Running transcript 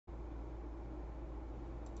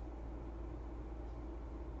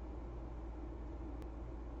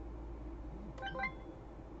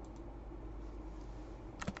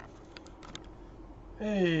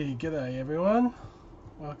Hey, g'day everyone.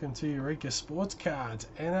 Welcome to Eureka Sports Cards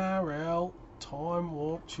NRL Time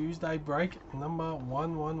Warp Tuesday break number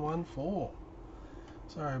 1114.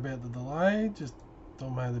 Sorry about the delay, just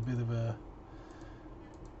Dom had a bit of a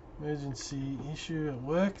emergency issue at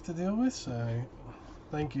work to deal with, so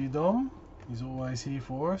thank you Dom, he's always here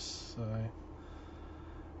for us. So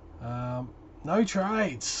no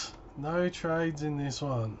trades in this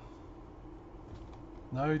one.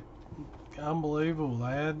 Unbelievable.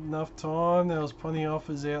 They had enough time. There was plenty of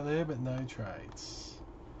offers out there, but no trades.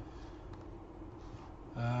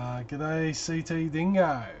 G'day CT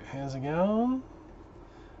Dingo. How's it going?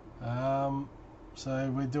 So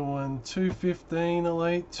we're doing 215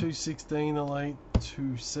 elite, 216 elite,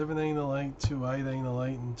 217 elite, 218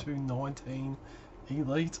 elite, and 219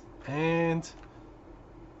 elite, and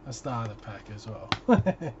a starter pack as well.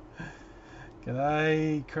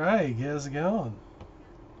 G'day Craig. How's it going?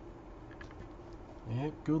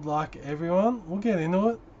 Yeah, good luck everyone. We'll get into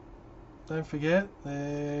it. Don't forget,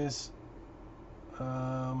 there's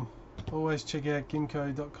always check out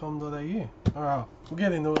gimko.com.au. Alright, we'll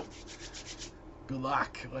get into it. Good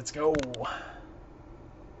luck. Let's go. There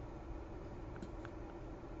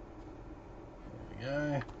we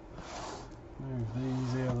go. Move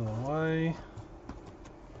these out of the way.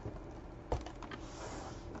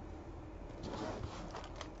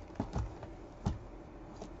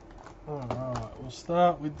 Alright, we'll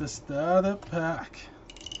start with the starter pack.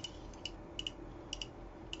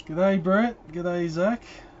 G'day Brett, g'day Zach.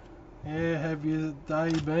 How have your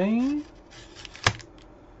day been?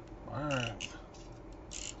 Alright.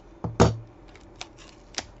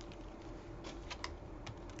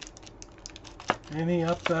 Any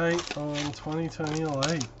update on 2020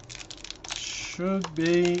 Elite? Should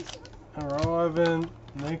be arriving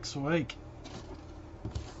next week.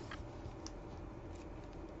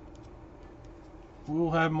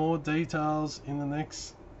 We'll have more details in the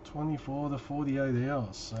next 24 to 48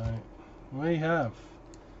 hours. So we have,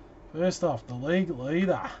 first off, the league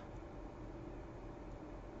leader,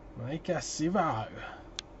 Mika Sivo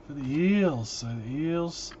for the Eels. So the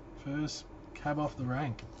Eels first cab off the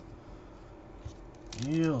rank.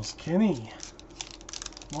 Eels, Kenny.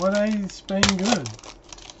 My day's been good.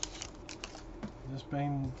 Just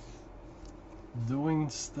been doing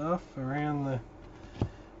stuff around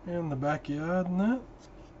the backyard and that.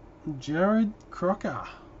 Jared Crocker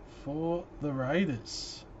for the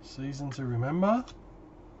Raiders. Season to remember.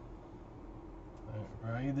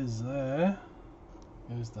 Raiders there.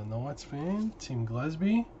 There's the Knights fan, Tim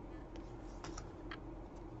Glasby.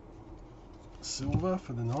 Silver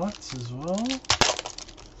for the Knights as well.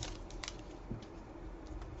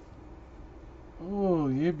 Oh,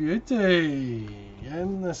 you beauty!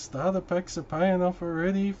 And the starter packs are paying off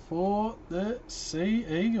already for the Sea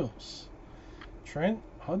Eagles. Trent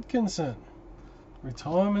Hodkinson,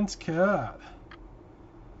 retirement card.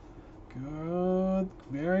 Good,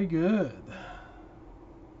 very good.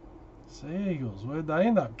 Sea Eagles, where'd they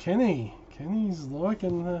end up? Kenny's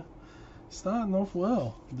liking starting off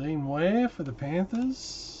well. Dean Ware for the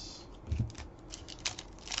Panthers.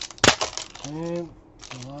 And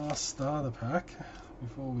the last starter pack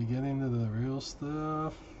before we get into the real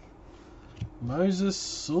stuff. Moses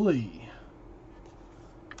Sully,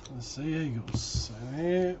 the Sea Eagles. So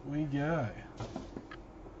there we go.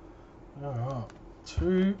 Alright,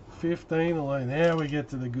 215 elite. Now we get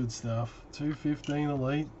to the good stuff. 215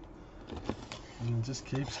 elite. And it just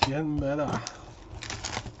keeps getting better.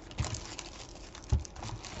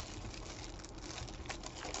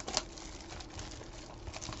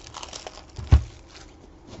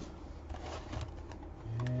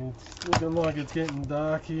 Looking like it's getting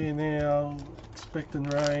dark here now, expecting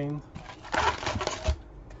rain.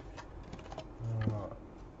 Alright,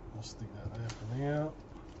 we'll stick that there for now.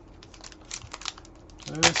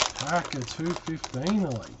 First pack of 215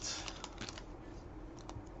 elite.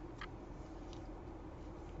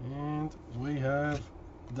 And we have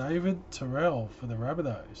David Terrell for the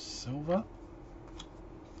Rabbitohs, silver.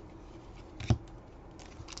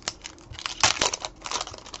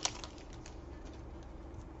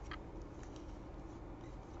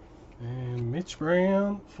 And Mitch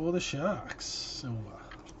Brown for the Sharks, silver.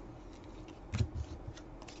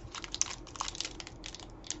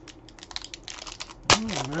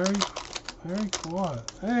 Oh, very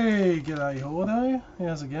quiet. Hey, g'day Hordo,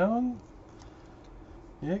 how's it going?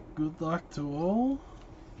 Yeah, good luck to all.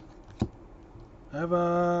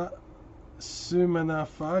 Ava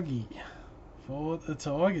Sumanafagi for the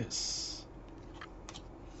Tigers.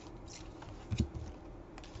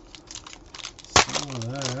 Silver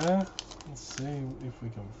there. Let's see if we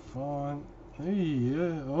can find.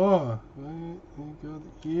 Yeah. Oh, we got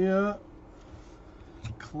here.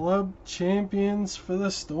 Club champions for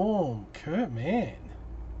the Storm, Kurt Mann.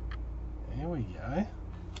 There we go.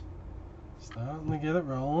 Starting to get it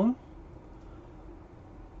rolling.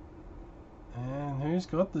 And who's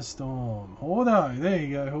got the Storm? Hordo. There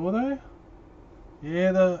you go, Hordo.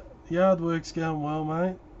 Yeah, the yard work's going well,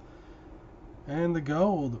 mate. And the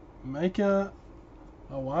gold, Maker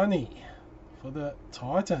Awani for the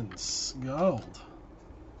Titans. Gold.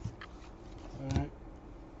 So,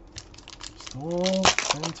 Storm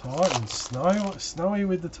and Titans. Snowy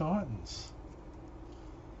with the Titans.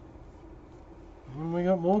 And we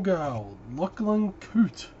got more gold. Lachlan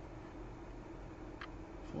Coote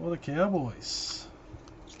for the Cowboys.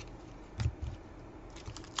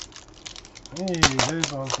 Hey,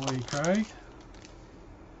 there's one for you, Craig.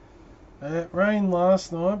 It rained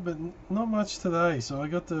last night, but not much today, so I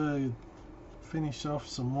got to finish off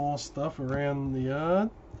some more stuff around the yard.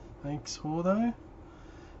 Thanks, Hordo.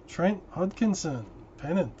 Trent Hodkinson,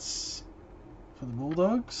 pennants for the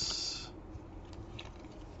Bulldogs.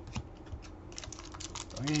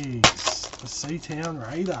 Please, the Seatown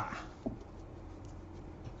Raider.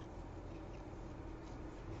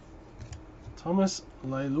 Thomas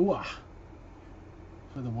Leilua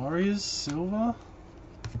for the Warriors, silver.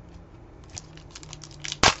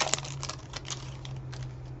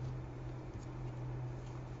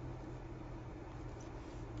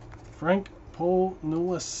 Frank Paul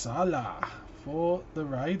Nuasala for the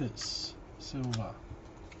Raiders, silver.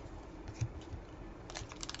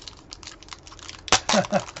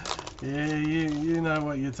 Yeah, you know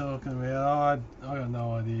what you're talking about. I got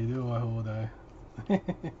no idea, do I, Hordo?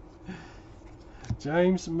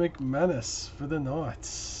 James McManus for the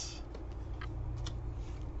Knights.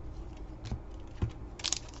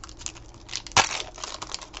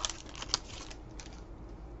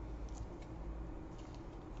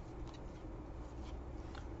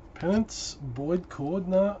 Pennants, Boyd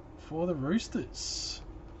Cordner for the Roosters.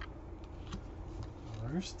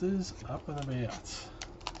 Roosters up and about.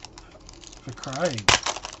 For Craig.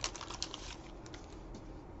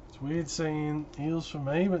 It's weird seeing eels for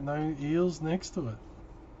me, but no eels next to it.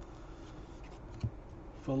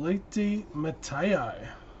 Feliti Mateo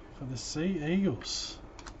for the Sea Eagles.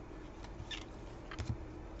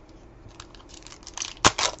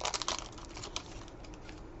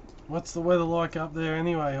 What's the weather like up there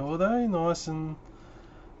anyway, Hordo? Nice and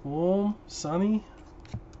warm, sunny.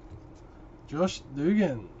 Josh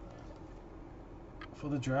Dugan for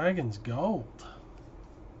the Dragons, gold.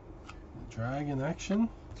 Dragon action.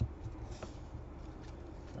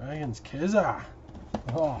 Dragons, Keza.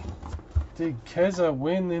 Oh, did Keza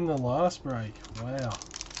win in the last break? Wow.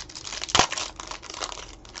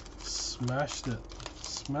 Smashed it.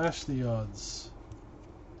 Smashed the odds.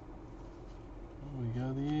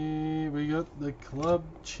 We got the club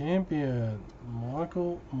champion,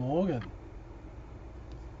 Michael Morgan.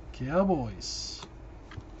 Cowboys.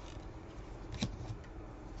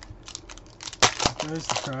 Goes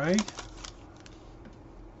to Craig.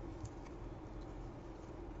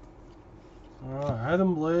 Alright,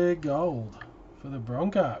 Adam Blair gold for the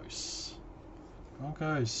Broncos.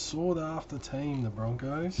 Broncos, sought after team, the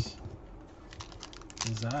Broncos.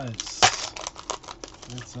 Pizzazz.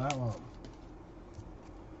 That's that one.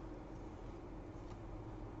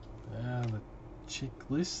 The chick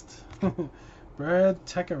list. Brad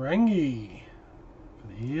Takarangi for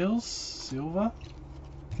the Eels, silver.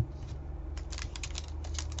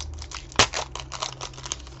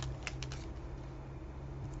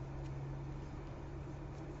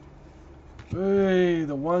 Hey,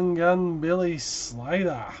 the one gun Billy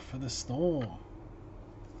Slater for the Storm.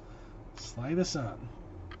 Slater son.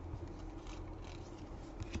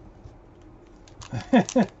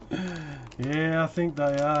 Yeah, I think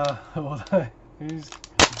they are. Who's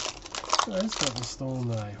got the Storm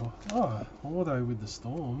though? Oh, Hordo with the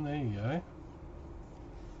Storm. There you go.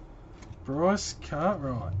 Bryce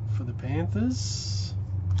Cartwright for the Panthers.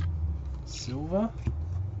 Silver.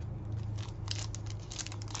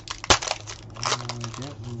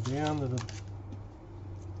 Getting down to the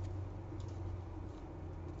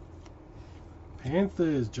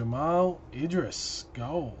Panthers, Jamal Idris,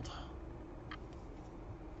 gold.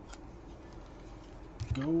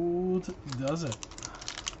 Gold does it.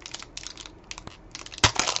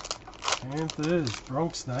 Panthers,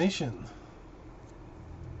 Bronx Nation.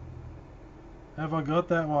 Have I got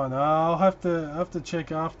that one? I'll have to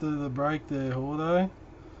check after the break there, Hordo.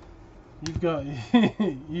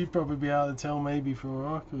 You'd probably be able to tell me before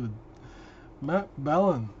I could. Matt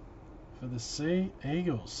Ballon for the Sea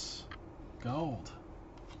Eagles, gold.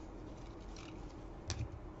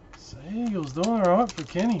 So Eagles doing alright for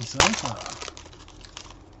Kenny so far.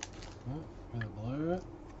 Oh, bit of blue.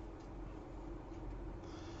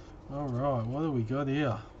 Alright, what do we got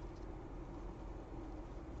here?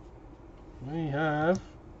 We have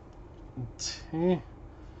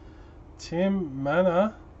 10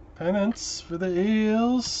 mana pennants for the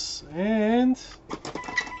Eels, and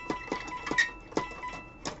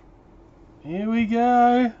here we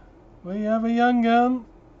go. We have a young gun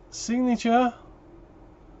signature,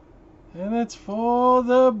 and it's for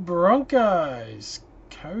the Broncos.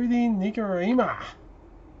 Cody Nikorima.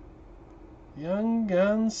 Young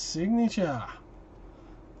gun signature.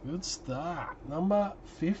 Good start. Number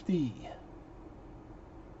 50.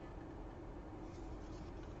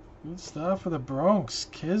 Good start for the Bronx.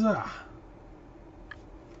 Kazaz.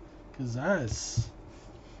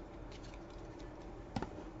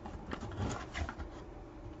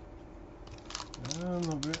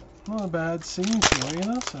 Not a bad signature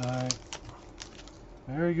either, so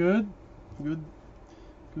very good. Good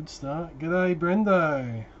start. G'day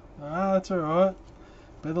Brendo. That's alright.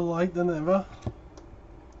 Better late than ever.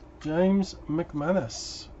 James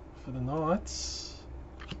McManus for the Knights.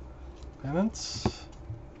 Pennants.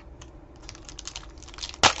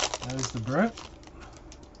 There's the Brett.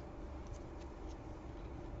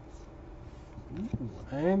 Ooh,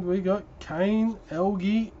 and we got Kane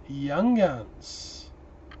Elgie Young Guns.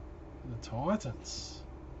 The Titans.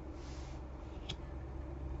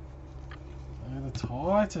 The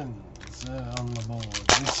Titans on the board.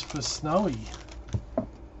 This for Snowy.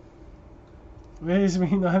 Where's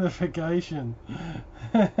me notification?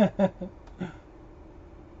 Yeah,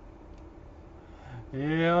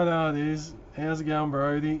 I know it is. How's it going,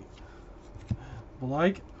 Brody?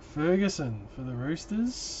 Blake Ferguson for the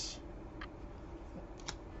Roosters.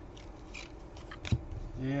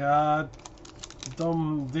 Yeah,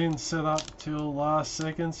 Dom didn't set up till last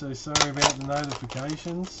second, so sorry about the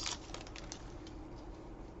notifications.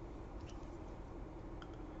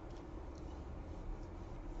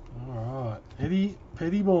 Alright, Eddie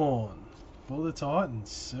Pettybourne for the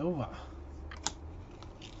Titans, silver.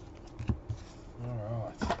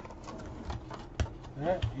 Alright.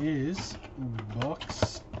 That is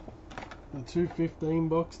box, the 215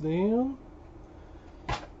 box down.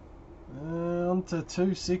 On to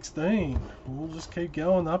 216. We'll just keep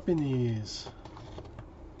going up in the years.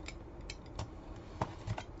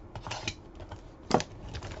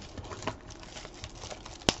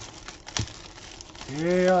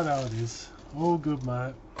 Yeah, I know it is. All good,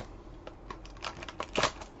 mate.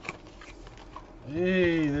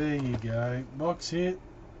 Hey, there you go. Box hit.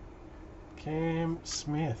 Cam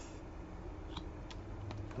Smith.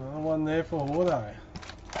 Another one there for Hordo.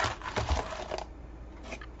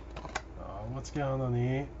 Oh, what's going on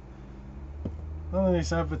here? None of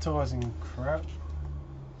this advertising crap.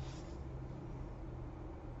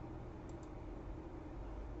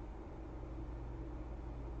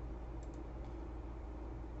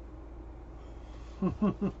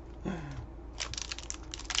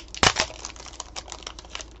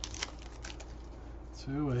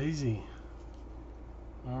 Too easy.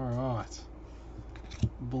 Alright.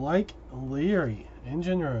 Blake Leary,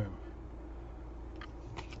 engine room.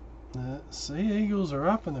 The Sea Eagles are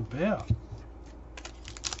up and about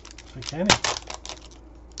for Kenny.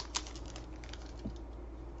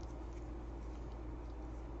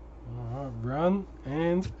 Alright, run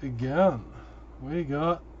and a gun. We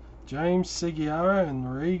got James Seguiara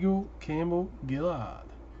and Regal Campbell Gillard.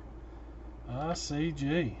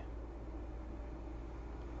 RCG.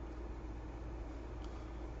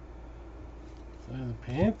 So the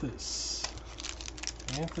Panthers.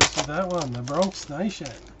 Panthers for that one. The Bronx Nation.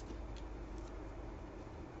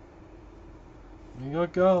 We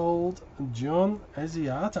got gold. John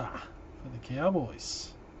Asiata for the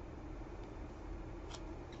Cowboys.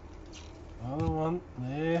 Another one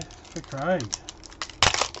there for Craig.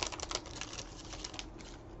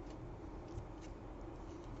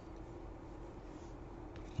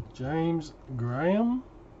 James Graham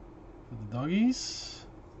for the Doggies.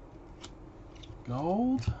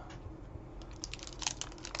 Gold.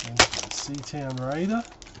 And for the Seatown Raider.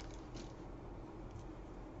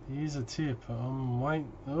 Here's a tip. I'm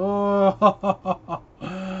waiting. Oh,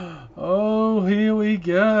 oh, here we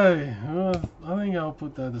go. Oh, I think I'll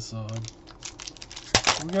put that aside.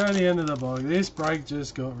 We'll go to the end of the box. This break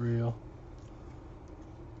just got real.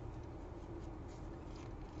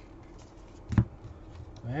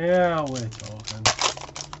 Now we're talking.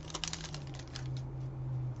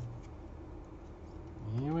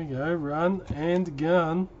 Here we go. Run and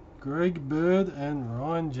gun. Greg Bird and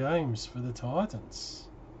Ryan James for the Titans.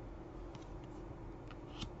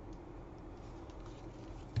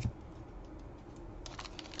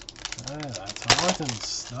 Titans,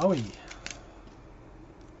 Snowy.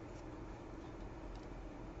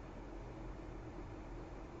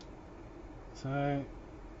 So,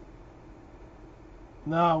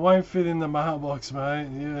 no, it won't fit in the mailbox, mate.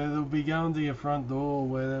 Yeah, it'll be going to your front door or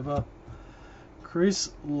whatever.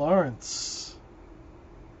 Chris Lawrence.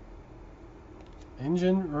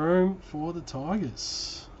 Engine room for the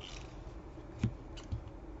Tigers.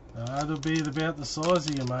 It'll be about the size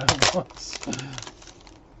of your mailbox.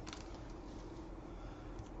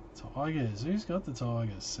 Tigers. Who's got the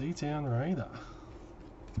Tigers? Seatown Raider.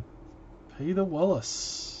 Peter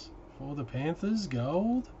Wallace for the Panthers.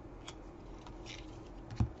 Gold.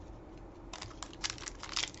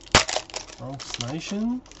 Bronx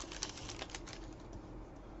Nation.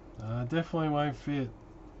 Definitely won't fit.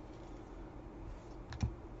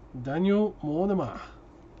 Daniel Mortimer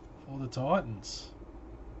for the Titans.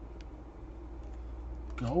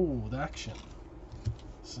 Gold action.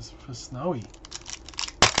 This is for Snowy.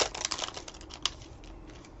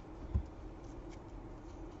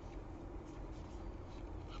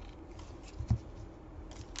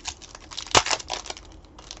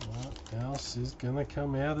 What else is gonna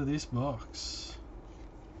come out of this box?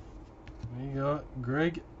 We got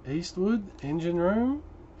Greg Eastwood, engine room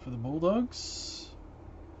for the Bulldogs.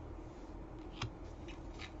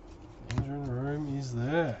 Engine room is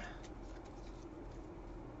there.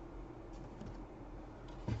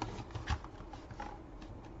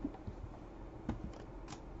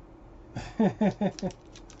 Hey,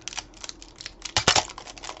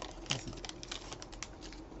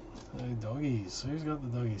 doggies. Who's got the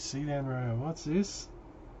doggies? Seadown room. What's this?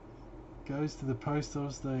 Goes to the post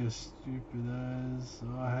office. They are stupid as.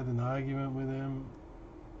 Oh, I had an argument with them.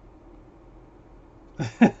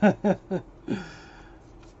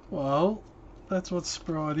 Well, that's what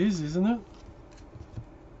Sprite is, isn't it?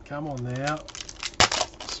 Come on now.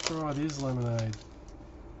 Sprite is lemonade.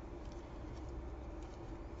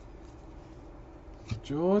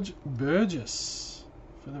 George Burgess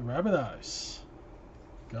for the Rabbitohs.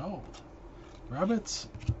 Gold. Rabbits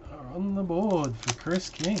are on the board for Chris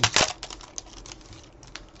King.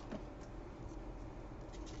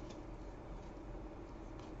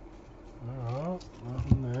 Alright,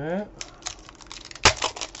 nothing there.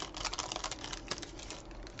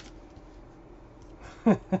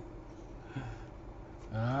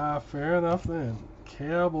 Fair enough then.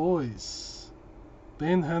 Cowboys.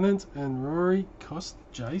 Ben Hunnant and Rory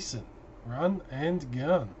Cost-Jason. Run and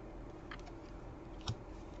gun.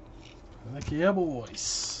 And the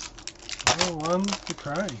Cowboys. 1 for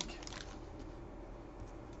Craig.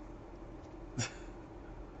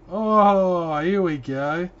 Oh, here we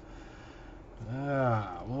go.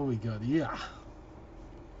 What we got here?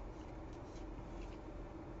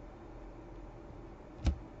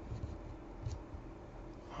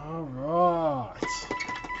 Alright.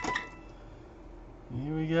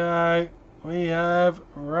 Here we go. We have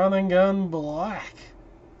Run and Gun Black.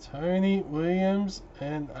 Tony Williams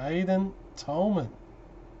and Aidan Tolman.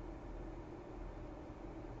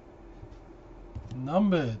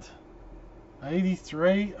 Numbered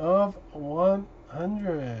 83 of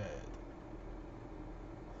 100.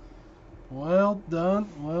 Well done,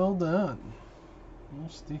 well done. We'll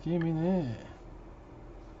stick him in there.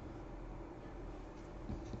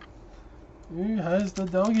 Who has the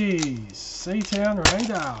doggies? Seatown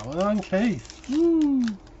Raider. Well done, Keith. Woo.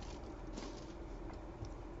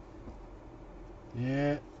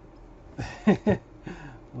 Yeah.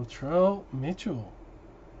 Latrell Mitchell.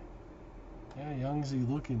 How young's he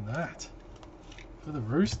looking that? For the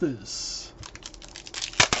Roosters.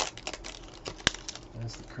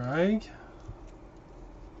 There's the Craig.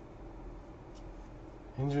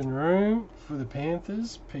 Engine room for the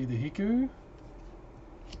Panthers. Peter Hiku.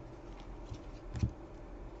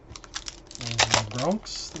 There's the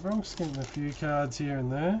Bronx. The Bronx getting a few cards here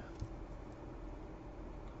and there.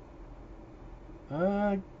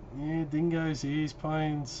 Yeah, Dingo's here. He's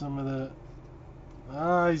playing some of the...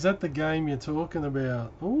 he's at the game you're talking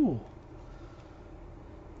about. Ooh.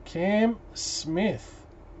 Cam Smith.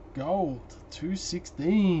 Gold.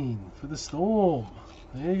 216 for the Storm.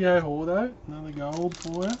 There you go, Hordo. Another gold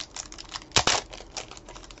for you.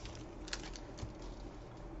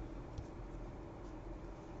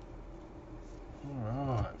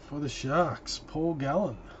 Alright, for the Sharks, Paul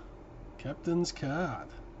Gallen. Captain's card.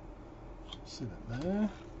 Sit it there.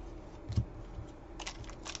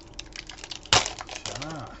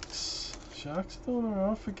 Sharks. Sharks are doing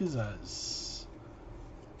alright for Gazaz.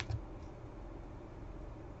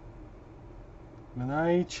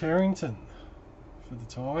 Monet Charrington for the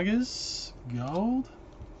Tigers. Gold.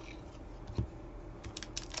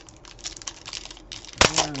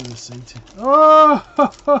 go to the CT. Oh!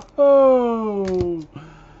 Ho, ho, ho.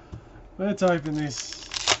 Let's open this.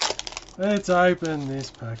 Let's open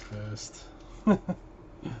this pack first. Here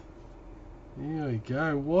we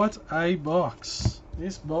go. What a box.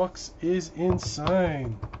 This box is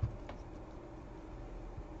insane.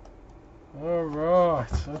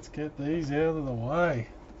 Alright, let's get these out of the way.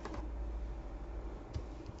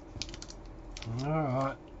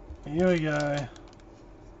 Alright, here we go.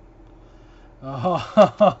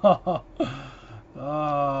 Oh,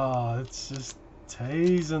 oh, it's just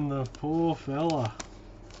teasing the poor fella.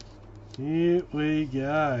 Here we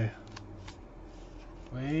go.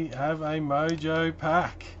 We have a mojo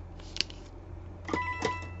pack.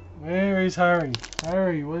 Where is Harry?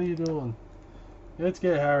 Harry, what are you doing? Let's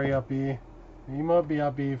get Harry up here. He might be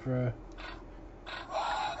up here for a...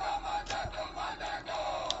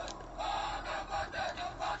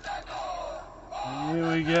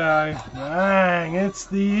 Here we go. Bang! It's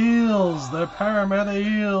the Eels, the Parramatta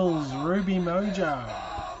Eels, Ruby Mojo.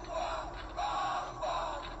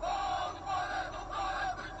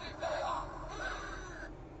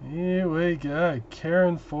 Here we go.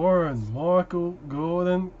 Karen Foran, Michael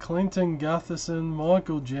Gordon, Clinton Gutherson,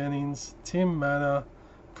 Michael Jennings, Tim Manor,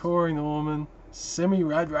 Corey Norman, Semi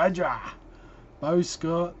Radradra, Bo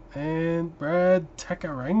Scott, and Brad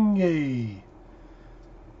Takarangi.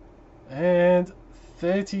 And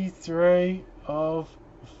 33 of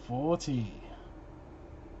 40.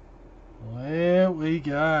 There we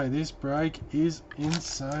go. This break is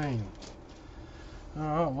insane.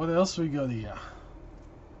 Alright, what else we got here?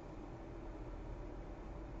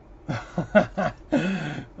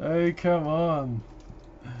 Oh, come on.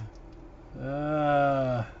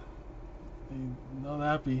 Not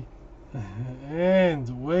happy.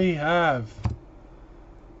 And we have...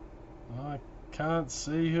 I can't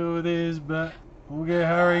see who it is, but we'll get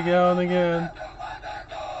Harry going again.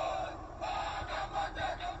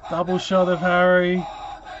 Double shot of Harry.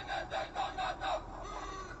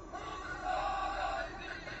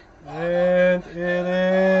 And it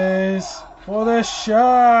is for the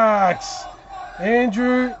Sharks.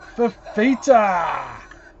 Andrew Fafita.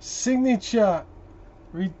 Signature.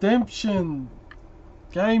 Redemption.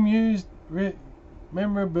 Game used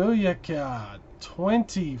memorabilia card.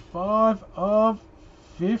 25 of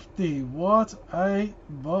 50. What a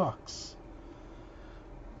box.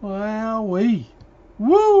 Wowee.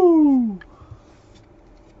 Woo!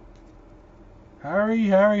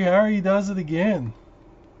 Harry does it again.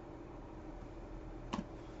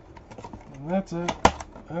 And that's it.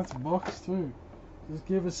 That's box 2. Just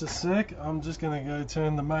give us a sec. I'm just going to go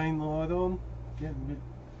turn the main light on. Getting a bit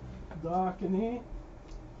dark in here.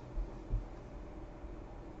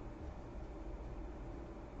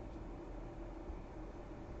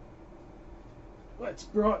 Let's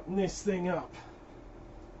brighten this thing up.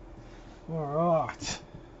 Alright.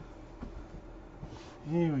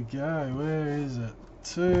 Here we go. Where is it?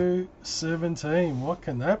 217. What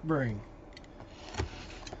can that bring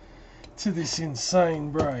to this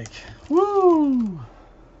insane break? Woo!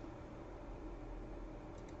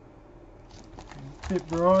 A bit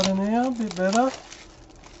brighter now, a bit better.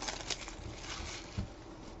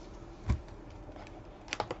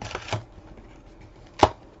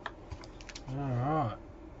 Alright.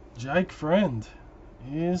 Jake Friend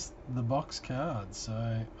is the box card, so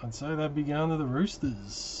I'd say that'd be going to the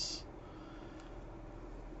Roosters.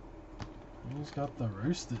 Who's got the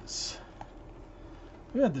Roosters?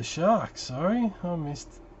 We had the Sharks, sorry, I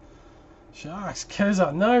missed. Sharks,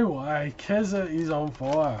 Keza, no way, Keza is on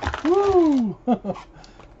fire. Woo!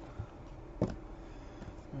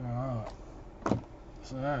 Alright,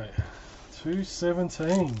 so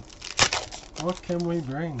 217. What can we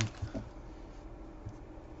bring?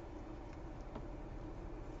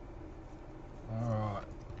 Alright,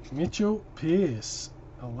 Mitchell Pearce,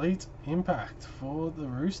 Elite Impact for the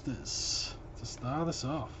Roosters to start us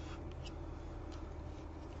off.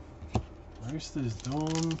 Roosters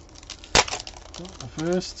doing the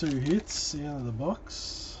first 2 hits out of the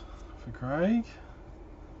box for Craig.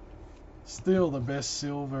 Still the best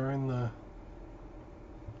silver in the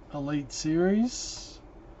Elite Series.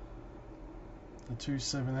 The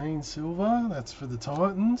 217 silver, that's for the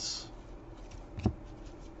Titans.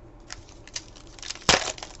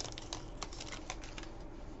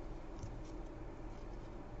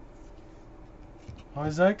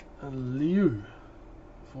 Isaac Liu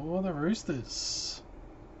for the Roosters.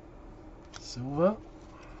 Silver.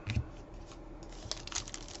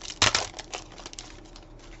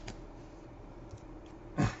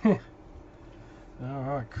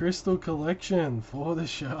 Alright, Crystal Collection for the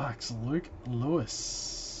Sharks. Luke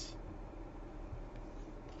Lewis.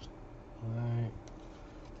 Right.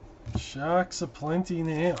 Sharks are plenty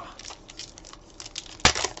now.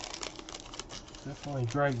 Definitely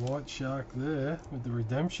great white shark there with the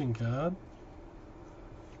redemption card.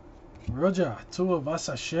 Roger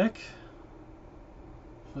Tuivasa-Sheck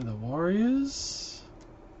for the Warriors.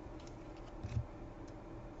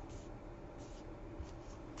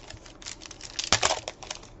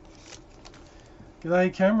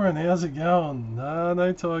 G'day Cameron, how's it going?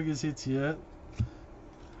 No Tigers hits yet.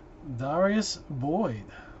 Darius Boyd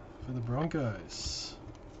for the Broncos.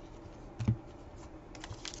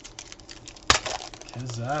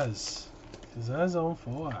 Kazaz on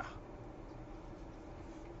fire.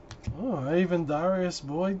 Oh, even Darius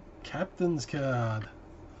Boyd captain's card.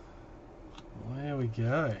 There we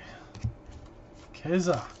go.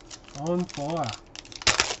 Keza on fire.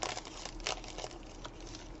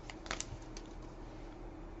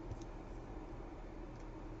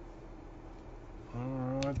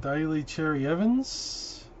 Alright, Daly Cherry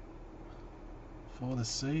Evans for the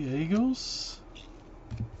Sea Eagles.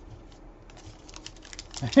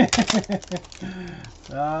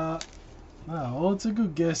 No, well, it's a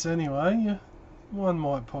good guess anyway. One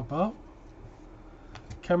might pop up.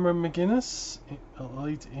 Cameron McGuinness,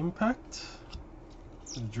 Elite Impact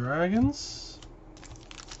for the Dragons.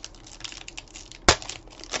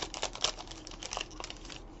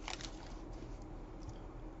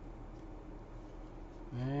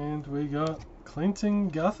 And we got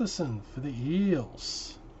Clinton Gutherson for the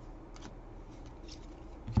Eels.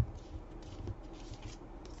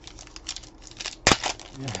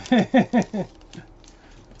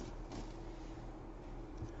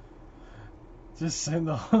 Just send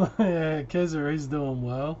on. Yeah, Keza is doing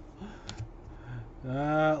well.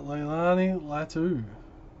 Leilani Latu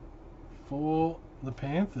for the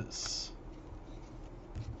Panthers.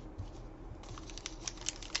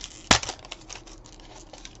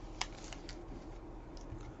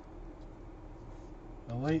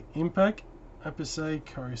 Elite Impact Apise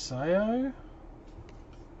Koriseo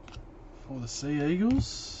for the Sea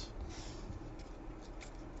Eagles.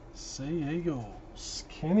 Sea Eagles.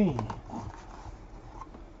 Kenny.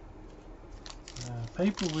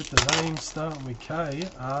 People with the names starting with K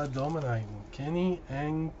are dominating. Kenny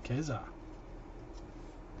and Keza.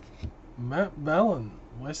 Matt Ballon,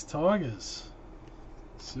 West Tigers.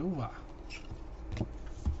 Silver.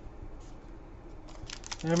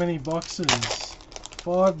 How many boxes?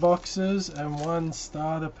 5 boxes and 1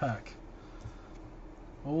 starter pack.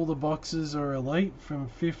 All the boxes are elite from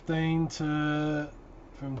 15 to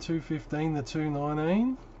from 215 to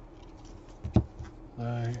 219.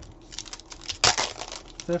 So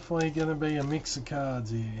definitely going to be a mix of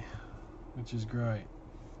cards here, which is great.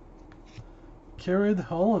 Kerrod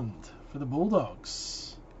Holland for the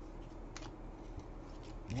Bulldogs.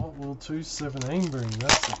 What will 217 bring?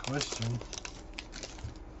 That's the question.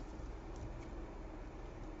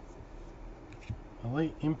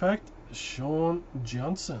 Elite Impact, Sean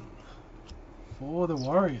Johnson for the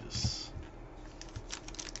Warriors.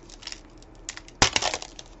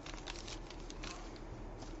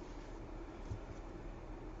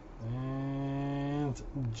 And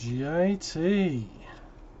JT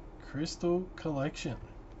Crystal Collection.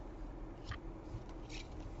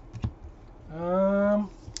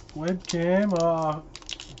 Webcam,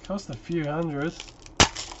 it cost a few hundred.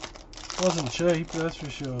 Wasn't cheap, that's for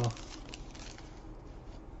sure.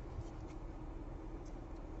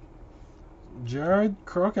 Jared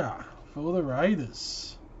Crocker for the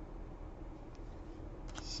Raiders.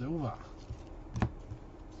 Silver.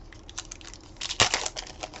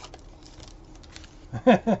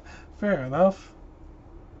 Fair enough.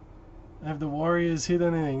 Have the Warriors hit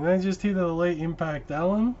anything? They just hit an Elite Impact,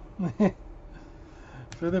 Alan.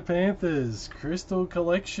 For the Panthers, Crystal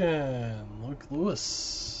Collection, Luke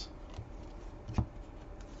Lewis.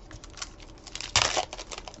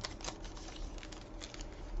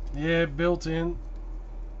 Yeah, built in.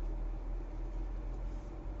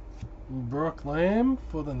 Brock Lamb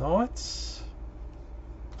for the Knights.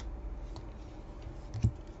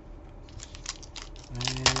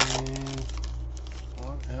 And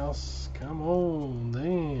what else? Come on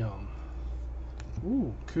down.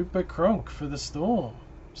 Ooh, Cooper Cronk for the Storm.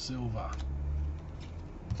 Silver.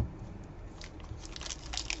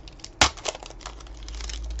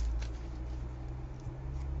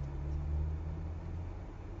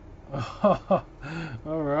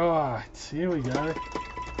 Alright, here we go.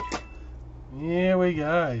 Here we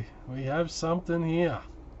go. We have something here.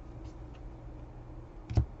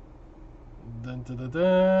 Dun, dun, dun,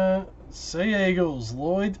 dun. Sea Eagles,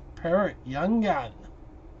 Lloyd Parrott, Young Gun.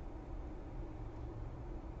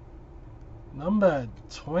 Numbered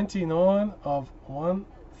 29 of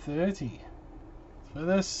 130 for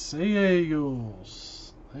the Sea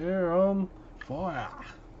Eagles. They're on fire.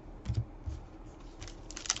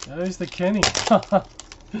 There's the Kenny.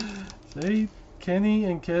 See, Kenny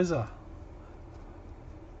and Keza.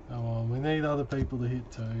 Come on, we need other people to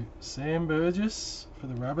hit too. Sam Burgess for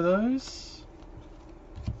the Rabbitohs.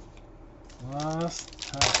 Last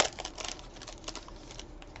tap.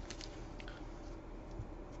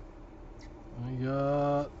 We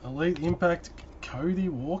got Elite Impact Cody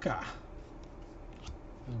Walker.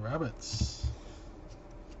 The Rabbits.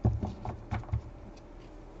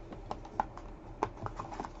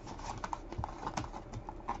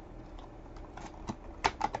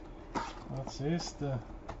 What's this? The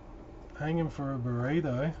hanging for a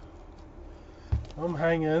burrito. I'm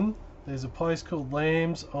hanging. There's a place called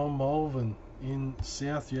Lambs on Malvern in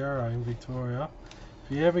South Yarra in Victoria.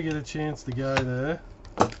 If you ever get a chance to go there,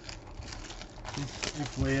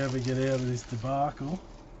 if we ever get out of this debacle,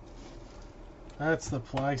 that's the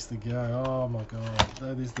place to go. Oh my god,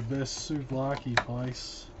 that is the best souvlaki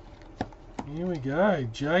place. Here we go,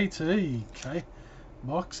 JT, okay,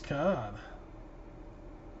 box card.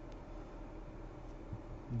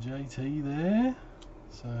 JT there.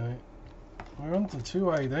 So we're on to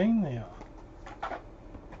 218 now.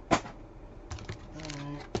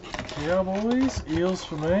 Cowboys, Eels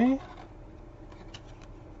for me.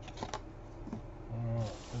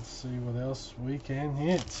 Alright, let's see what else we can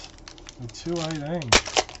hit with 218.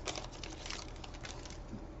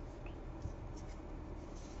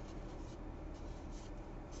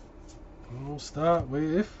 And we'll start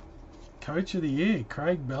with Coach of the Year,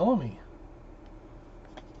 Craig Bellamy.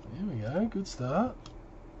 There we go, good start.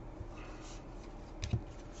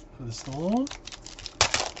 For the Storm.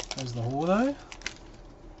 There's the Hordo.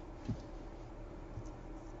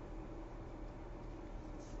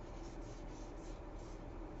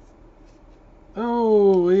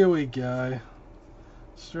 Oh, here we go.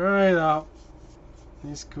 Straight up.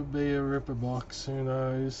 This could be a ripper box, who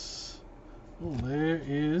knows. Oh, there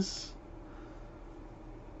is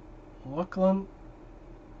Lachlan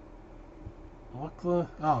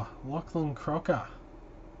Crocker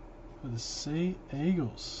for the Sea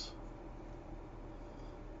Eagles.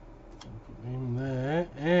 Put him there.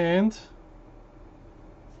 And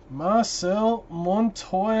Marcel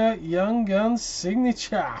Montoya Young Gun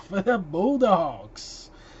signature for the Bulldogs.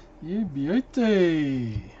 You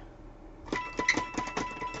beauty.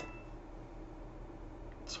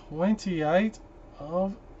 28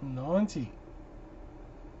 of 90.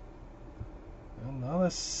 Another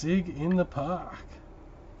SIG in the park.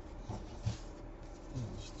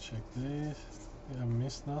 Let's check these. I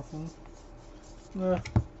missed nothing. No.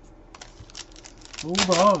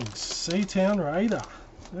 Bulldogs, Seatown Raider.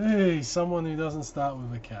 Hey, someone who doesn't start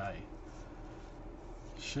with a K.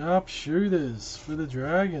 Sharpshooters for the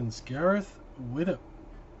Dragons, Gareth Widdop.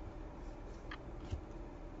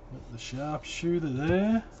 Got the sharpshooter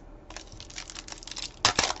there.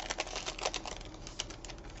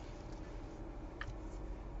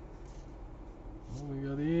 What we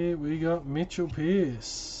got here? We got Mitchell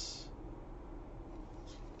Pearce.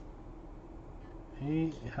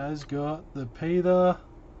 He has got the Peter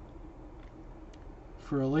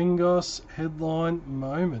Frelingos headline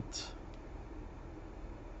moment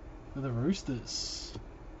for the Roosters.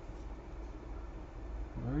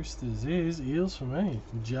 Roosters is Eels for me.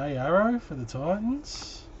 Jay Arrow for the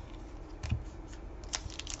Titans.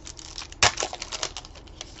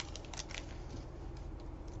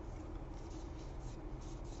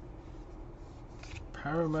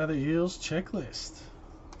 Parramatta Eels checklist.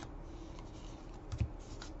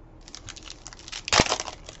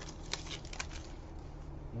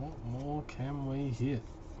 What more can we hit?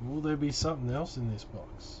 Will there be something else in this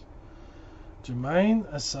box? Jermaine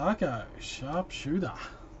Asako, sharpshooter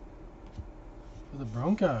for the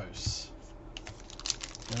Broncos.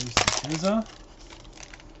 Goes to Keza.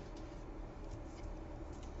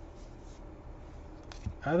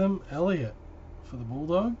 Adam Elliott for the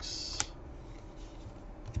Bulldogs.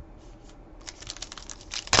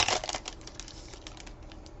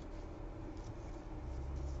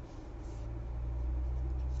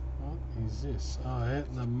 Is this? Oh, yeah,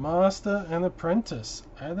 the Master and Apprentice,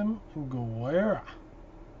 Adam Guerra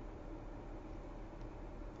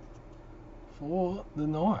for the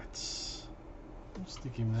Knights. We'll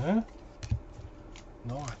stick him there.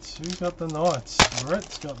 Knights. Who's got the Knights?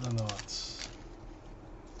 Brett's got the Knights.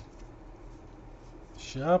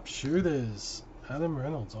 Sharpshooters, Adam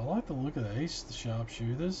Reynolds. I like the look of these, the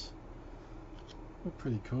sharpshooters. Look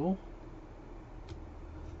pretty cool.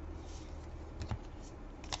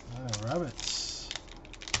 Rabbits.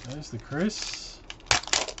 There's the Chris.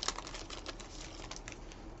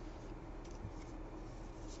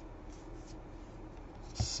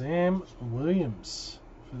 Sam Williams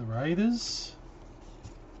for the Raiders.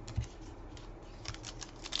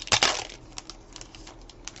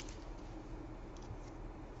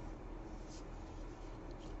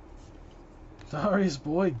 Darius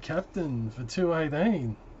Boyd, captain for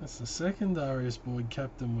 218. That's the second Darius Boyd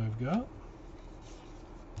captain we've got.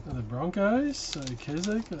 And the Broncos, so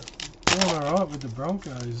Keswick doing alright with the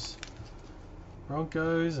Broncos.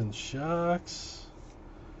 Broncos and Sharks.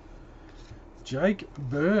 Jake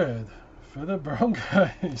Bird for the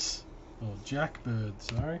Broncos. Or Jack Bird,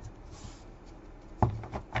 sorry.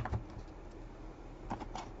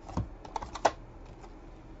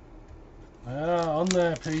 On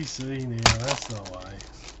their PC now, that's the way.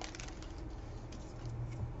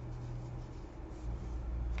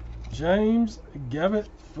 James Gavitt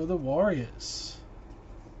for the Warriors.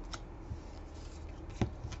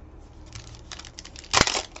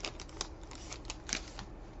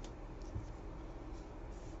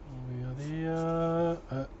 We got here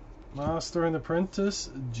Master and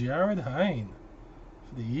Apprentice Jared Hayne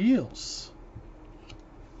for the Eels.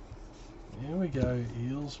 Here we go,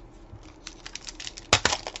 Eels.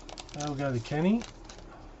 We'll go to Kenny.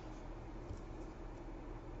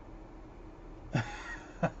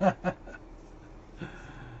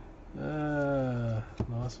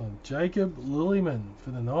 Nice one. Jacob Lillyman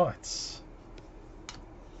for the Knights.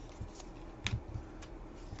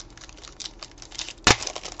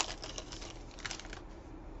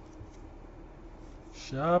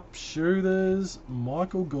 Sharpshooters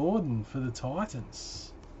Michael Gordon for the Titans.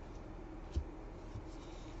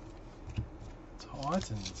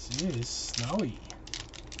 Titans is snowy.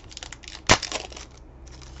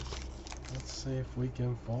 Let's see if we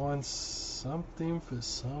can find something for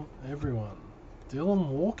everyone. Dylan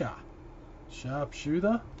Walker,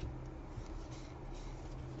 sharpshooter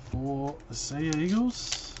for the Sea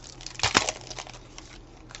Eagles.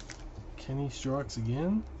 Kenny strikes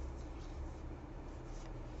again.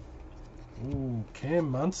 Ooh,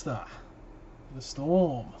 Cam Munster, the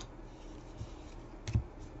Storm.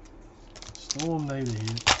 Storm need a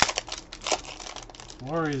hit.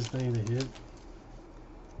 Warriors need a hit.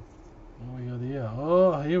 What we got here?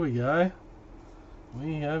 Oh, here we go.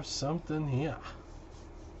 We have something here.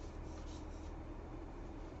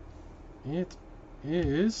 It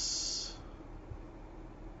is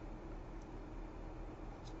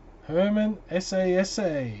Herman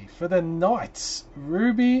SASA for the Knights.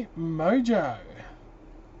 Ruby Mojo.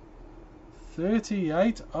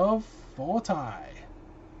 38 of 40.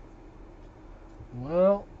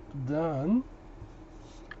 Well done.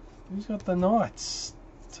 Who's got the Knights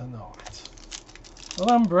tonight? Well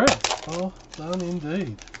done, Brett. Well done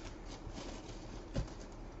indeed.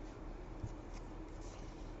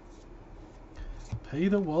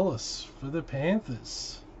 Peter Wallace for the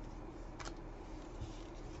Panthers.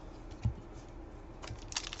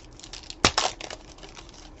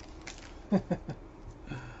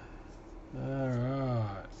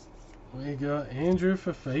 Alright. We got Andrew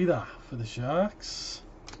Fafita for the Sharks.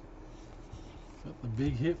 Got the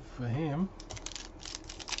big hit for him.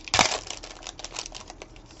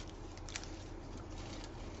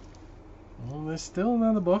 Well, there's still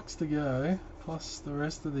another box to go, plus the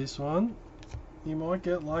rest of this one. You might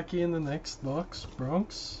get lucky in the next box.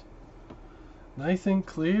 Bronx. Nathan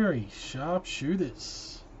Cleary,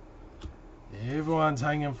 sharpshooters. Everyone's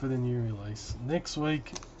hanging for the new release. Next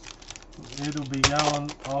week, it'll be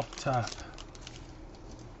going off tap.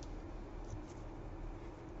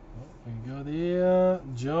 We got here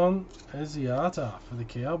John Asiata for the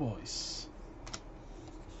Cowboys.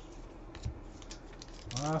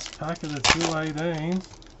 Last pack of the 218.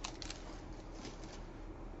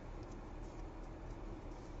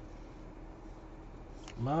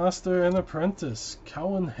 Master and Apprentice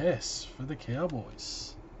Cohen Hess for the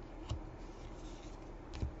Cowboys.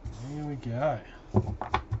 Here we go.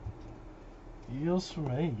 Eels for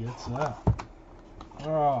me gets that.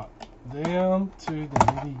 Alright, down to the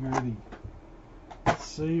nitty gritty. Let's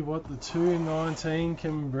see what the 219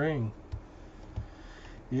 can bring.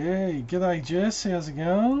 Yeah, g'day Jess, how's it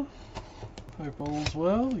going? Hope all's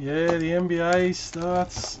well. Yeah, the NBA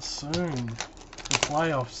starts soon. The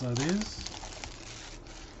playoffs, that is.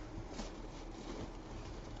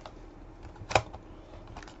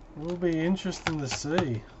 Will be interesting to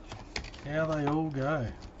see how they all go.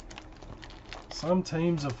 Some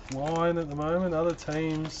teams are flying at the moment, other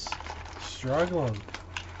teams struggling.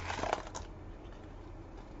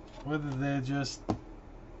 Whether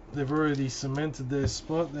they've already cemented their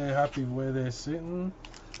spot, they're happy where they're sitting,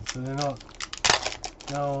 so they're not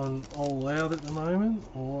going all out at the moment,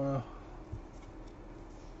 or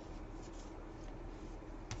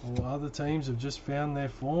or other teams have just found their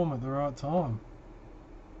form at the right time.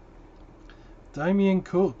 Damien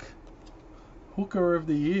Cook, hooker of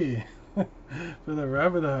the year for the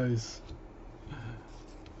Rabbitohs.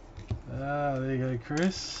 There you go,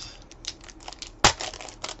 Chris.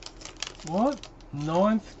 What?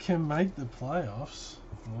 9th can make the playoffs?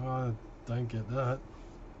 I don't get that.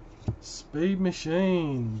 Speed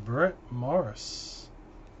Machine, Brett Morris.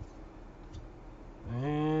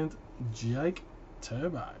 And Jake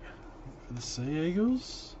Turbo for the Sea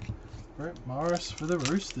Eagles. Brett Morris for the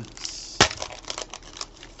Roosters.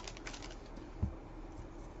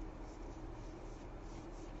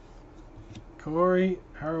 Corey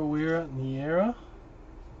Harawira Niera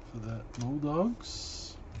for the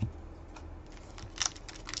Bulldogs.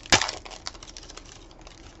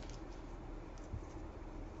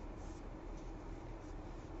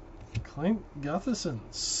 Clint Gutherson,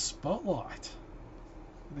 Spotlight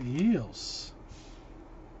for the Eels.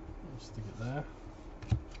 I'll stick it there.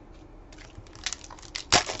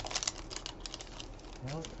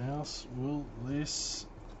 What else will this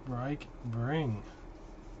break bring?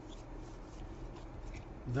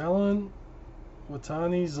 Dallin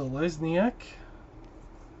Watani Zalesniak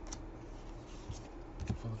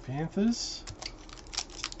for the Panthers.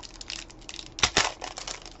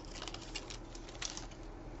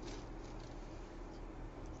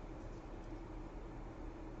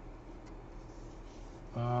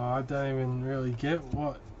 I don't even really get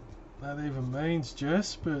what that even means,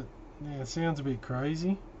 Jess, but yeah, it sounds a bit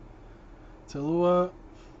crazy. Talua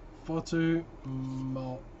Fotu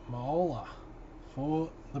Maola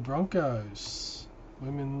for the Broncos.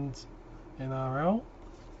 Women's NRL.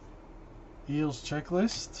 Eels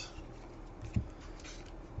checklist.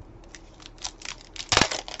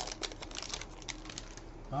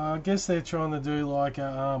 I guess they're trying to do like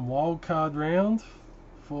a wild card round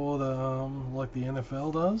for the like the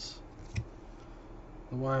NFL does.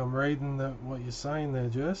 The way I'm reading that, what you're saying there,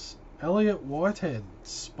 Jess. Elliot Whitehead,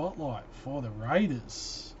 Spotlight for the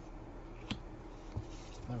Raiders.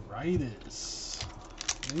 The Raiders.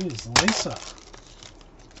 Here's Lisa.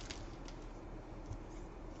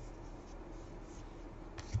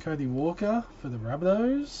 Cody Walker for the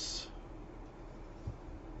Rabbitohs.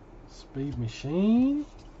 Speed Machine.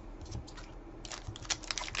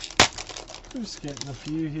 Just getting a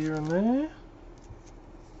few here and there.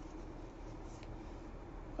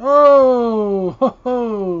 Oh, ho,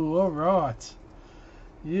 ho, all right.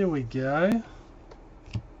 Here we go.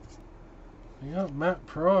 We got Matt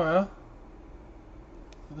Pryor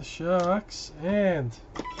for the Sharks, and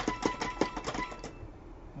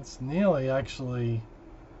it's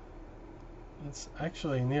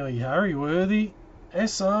actually nearly Harry worthy.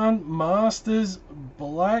 Esan Masters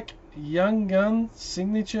Black Young Gun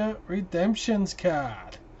Signature Redemptions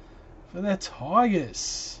card for the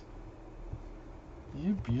Tigers.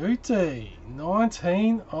 You beauty.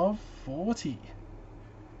 19 of 40.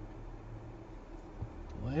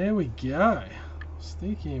 There we go.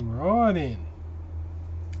 Stick him right in.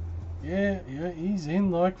 Yeah, he's in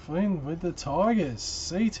like Flynn with the Tigers.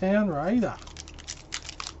 Seatown Raider.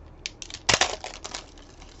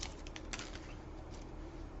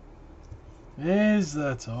 There's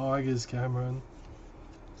the Tigers, Cameron.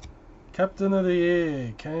 Captain of the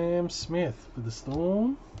Year, Cam Smith for the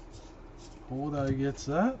Storm. Porto gets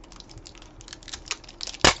that.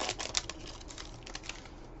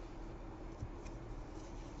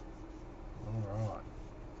 Alright.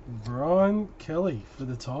 Brian Kelly for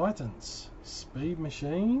the Titans. Speed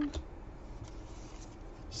Machine.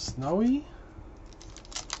 Snowy.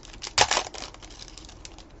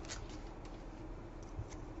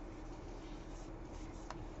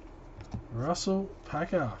 Russell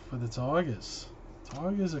Packer for the Tigers.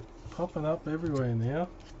 Tigers are popping up everywhere now.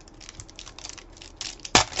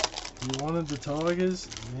 You wanted the Tigers,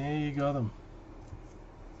 there you got them.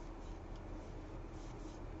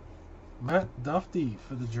 Matt Duffy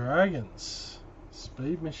for the Dragons.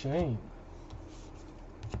 Speed Machine.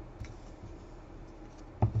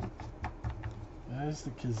 There's the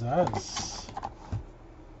Kazaz.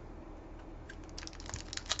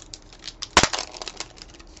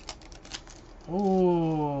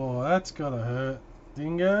 Oh, that's gotta hurt.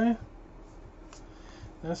 Dingo.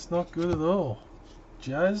 That's not good at all.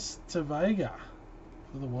 Jazz Tavega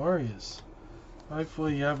for the Warriors.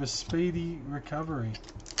 Hopefully you have a speedy recovery.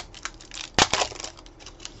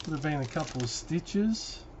 Could have been a couple of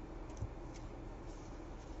stitches.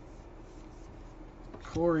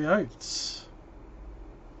 Corey Oates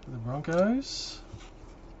for the Broncos.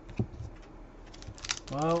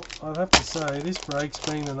 Well, I'd have to say this break's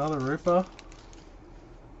been another ripper.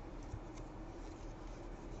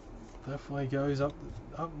 Definitely goes up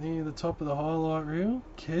near the top of the highlight reel.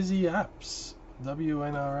 Kezi Apps,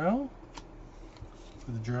 WNRL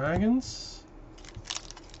for the Dragons.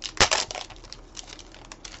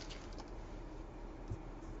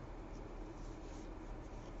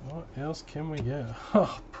 What else can we get?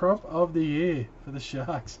 Oh, prop of the year for the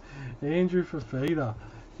Sharks, Andrew Fafita.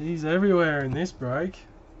 He's everywhere in this break.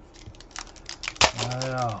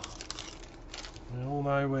 Wow. We all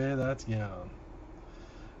know where that's going.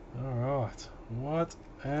 Alright, what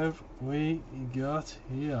have we got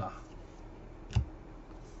here?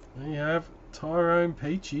 We have Tyrone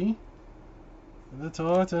Peachy for the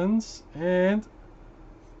Titans and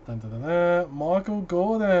Michael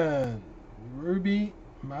Gordon, Ruby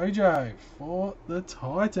Mojo for the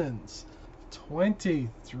Titans.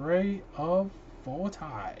 23 of 40.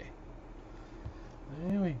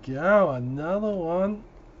 There we go, another one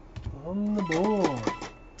on the board.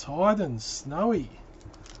 Titans, Snowy.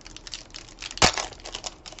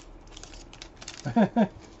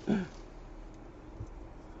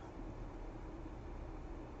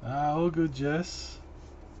 All good, Jess.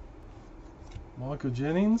 Michael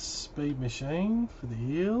Jennings, Speed Machine for the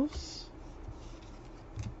Eels.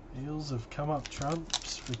 Eels have come up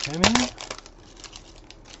trumps for Kenny.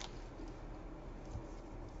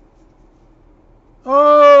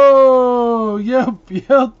 Oh, you're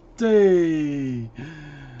beauty.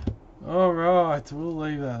 All right, we'll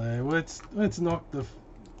leave that there. Let's knock the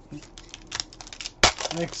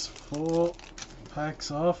next 4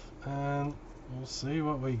 packs off and we'll see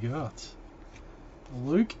what we got.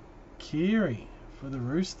 Luke Keary for the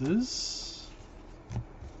Roosters.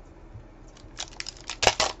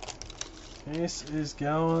 This is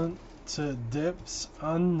going to Depths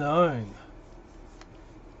Unknown.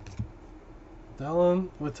 Dylan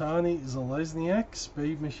Watani Zalesniak,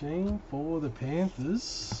 Speed Machine for the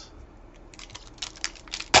Panthers.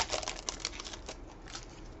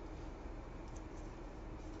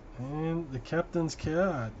 And the captain's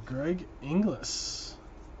card, Greg Inglis.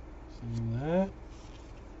 See that.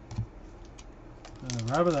 And the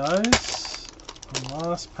Rabbitohs. The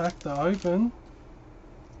last pack to open.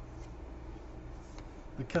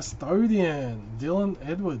 The custodian, Dylan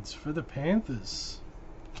Edwards for the Panthers.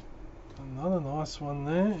 Another nice one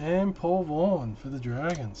there. And Paul Vaughan for the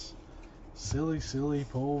Dragons. Silly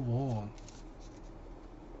Paul Vaughan.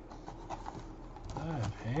 Oh,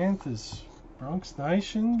 Panthers. Bronx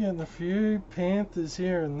Nation getting a few Panthers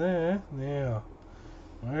here and there. Now,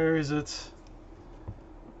 where is it?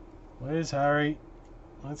 Where's Harry?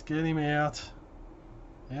 Let's get him out.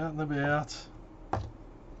 Out and about.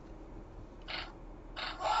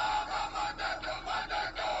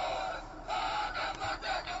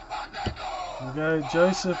 We'll go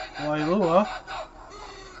Joseph Leilua.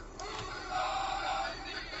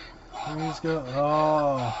 He's got...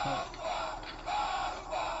 Oh...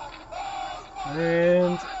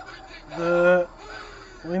 And the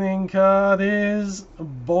winning card is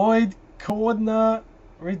Boyd Cordner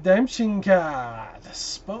Redemption card.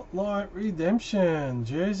 Spotlight Redemption.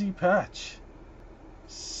 Jersey patch.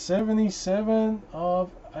 77 of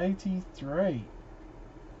 83.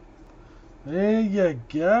 There you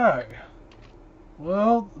go.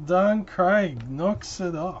 Well done, Craig. Knocks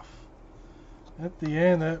it off. At the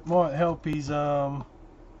end, it might help his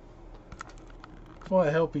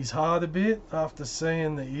heart a bit after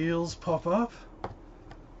seeing the Eels pop up.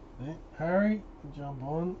 Yeah, Harry, jump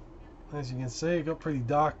on. As you can see, it got pretty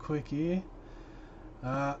dark quick here.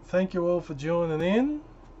 Thank you all for joining in.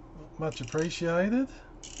 Much appreciated.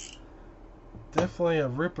 Definitely a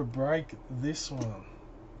ripper break, this one.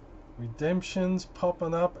 Redemptions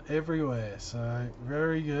popping up everywhere, so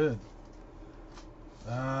very good.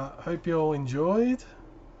 Hope you all enjoyed.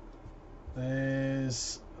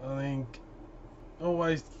 There's, I think,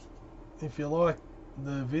 always, if you like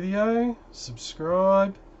the video,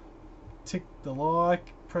 subscribe, tick the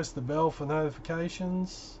like, press the bell for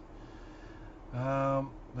notifications.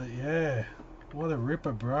 But yeah, what a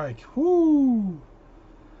ripper break. Woo!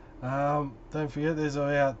 Don't forget there's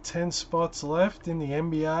about 10 spots left in the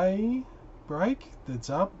NBA break that's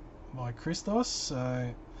up by Christos,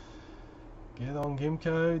 so get on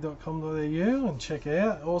gimko.com.au and check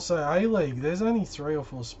out. Also A-League, there's only 3 or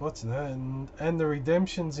 4 spots in that, and the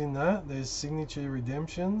redemptions in that, there's signature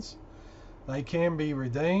redemptions. They can be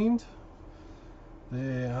redeemed.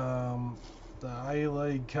 The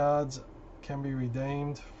A-League cards can be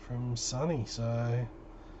redeemed from Sunny, so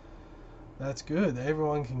that's good.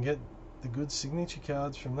 Everyone can get the good signature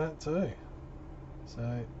cards from that too.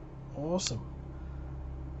 So awesome.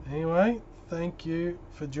 Anyway, thank you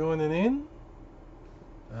for joining in.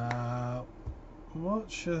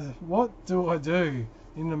 what do I do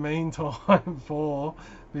in the meantime before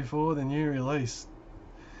the new release?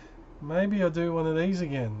 Maybe I'll do one of these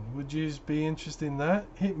again. Would you be interested in that?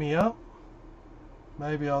 Hit me up.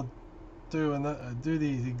 Maybe I'll do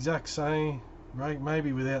the exact same break,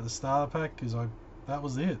 maybe without the starter pack, because that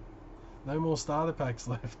was it. No more starter packs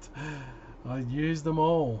left. I used them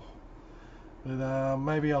all. But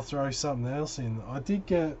maybe I'll throw something else in. I did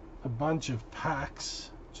get a bunch of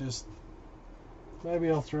packs.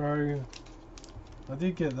 Maybe I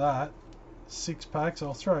did get that. 6 packs.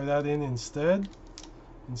 I'll throw that in instead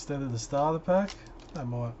of the starter pack. That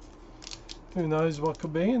might. Who knows what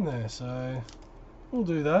could be in there? So we'll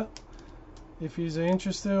do that. If you're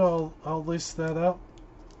interested, I'll list that up.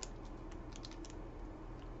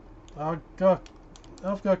 I've got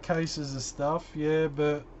cases of stuff, yeah,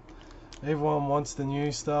 but everyone wants the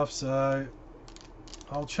new stuff, so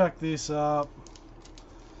I'll chuck this up.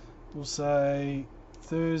 We'll say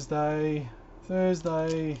Thursday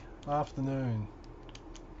afternoon.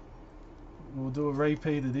 We'll do a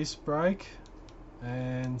repeat of this break,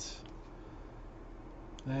 and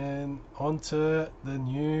then on to the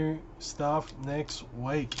new stuff next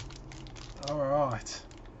week. Alright.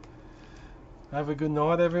 Have a good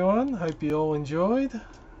night, everyone. Hope you all enjoyed,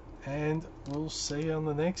 and we'll see you on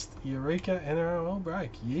the next Eureka NRL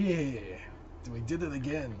break. Yeah! We did it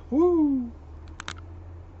again. Woo!